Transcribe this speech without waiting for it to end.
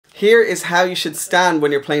Here is how you should stand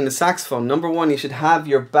when you're playing the saxophone. Number one, you should have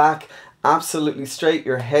your back absolutely straight,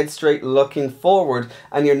 your head straight, looking forward,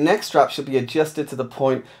 and your neck strap should be adjusted to the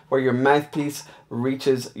point where your mouthpiece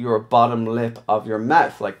reaches your bottom lip of your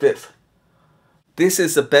mouth, like this. This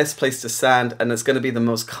is the best place to stand, and it's going to be the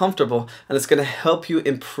most comfortable, and it's going to help you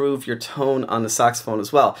improve your tone on the saxophone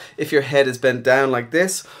as well. If your head is bent down like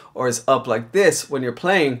this or is up like this when you're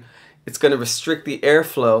playing, it's going to restrict the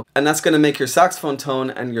airflow, and that's going to make your saxophone tone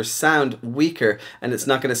and your sound weaker, and it's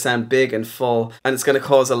not going to sound big and full, and it's going to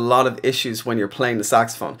cause a lot of issues when you're playing the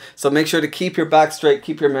saxophone. So make sure to keep your back straight,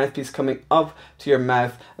 keep your mouthpiece coming up to your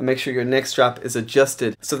mouth, and make sure your neck strap is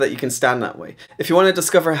adjusted so that you can stand that way. If you want to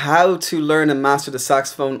discover how to learn and master the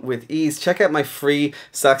saxophone with ease, check out my free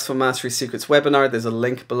Saxophone Mastery Secrets webinar. There's a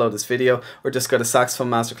link below this video, or just go to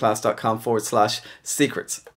saxophonemasterclass.com/secrets.